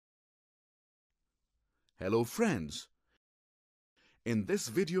Hello friends! In this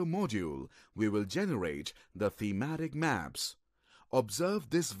video module, we will generate the thematic maps. Observe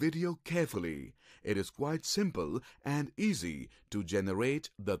this video carefully. It is quite simple and easy to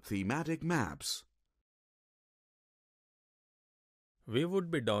generate the thematic maps. We would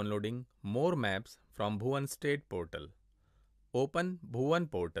be downloading more maps from Bhuvan State portal. Open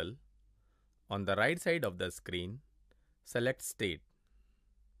Bhuvan portal. On the right side of the screen, select State.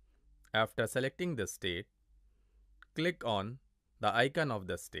 After selecting the state, click on the icon of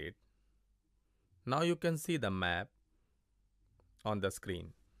the state. Now you can see the map on the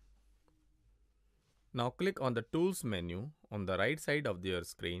screen. Now click on the Tools menu on the right side of your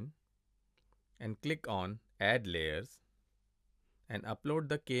screen and click on Add Layers and upload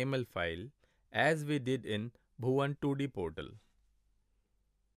the KML file as we did in Bhuvan 2D portal.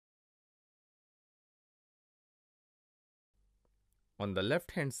 On the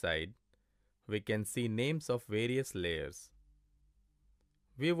left hand side, we can see names of various layers.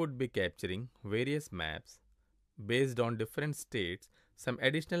 We would be capturing various maps. Based on different states, some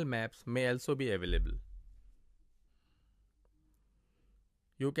additional maps may also be available.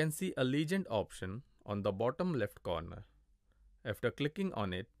 You can see a legend option on the bottom left corner. After clicking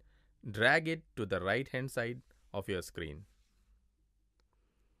on it, drag it to the right hand side of your screen.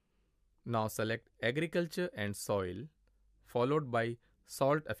 Now select Agriculture and Soil followed by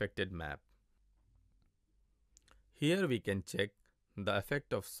Salt Affected Map. Here we can check the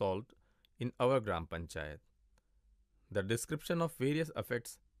effect of salt in our Gram Panchayat. The description of various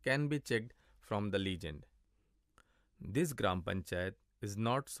effects can be checked from the legend. This Gram Panchayat is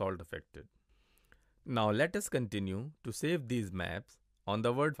not salt affected. Now let us continue to save these maps on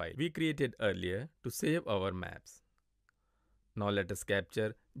the Word file we created earlier to save our maps. Now let us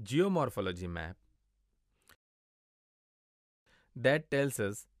capture geomorphology map that tells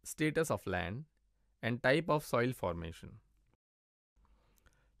us status of land and type of soil formation.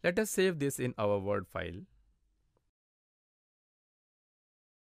 Let us save this in our Word file.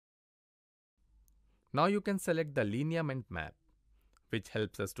 Now you can select the lineament map, which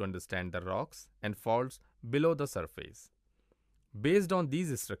helps us to understand the rocks and faults below the surface. Based on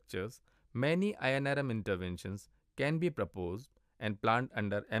these structures, many INRM interventions can be proposed and planned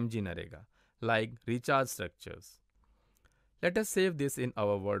under MGNREGA, like recharge structures. Let us save this in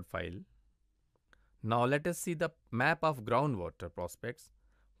our Word file. Now let us see the map of groundwater prospects,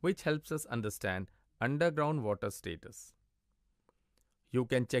 which helps us understand underground water status. You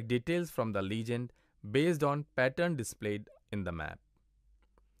can check details from the legend based on pattern displayed in the map,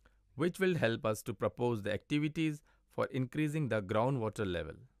 which will help us to propose the activities for increasing the groundwater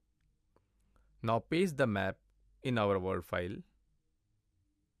level. Now paste the map in our Word file.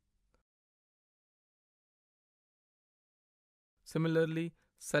 Similarly,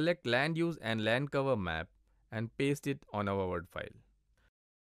 select Land Use and Land Cover map and paste it on our Word file.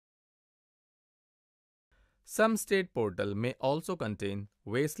 Some state portal may also contain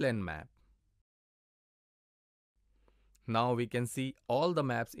wasteland map. Now we can see all the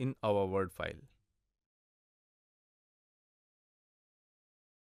maps in our Word file.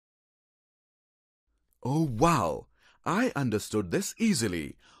 Oh wow! I understood this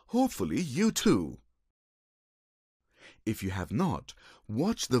easily. Hopefully you too. If you have not,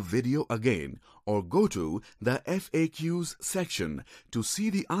 watch the video again or go to the FAQs section to see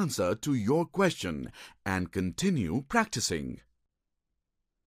the answer to your question and continue practicing.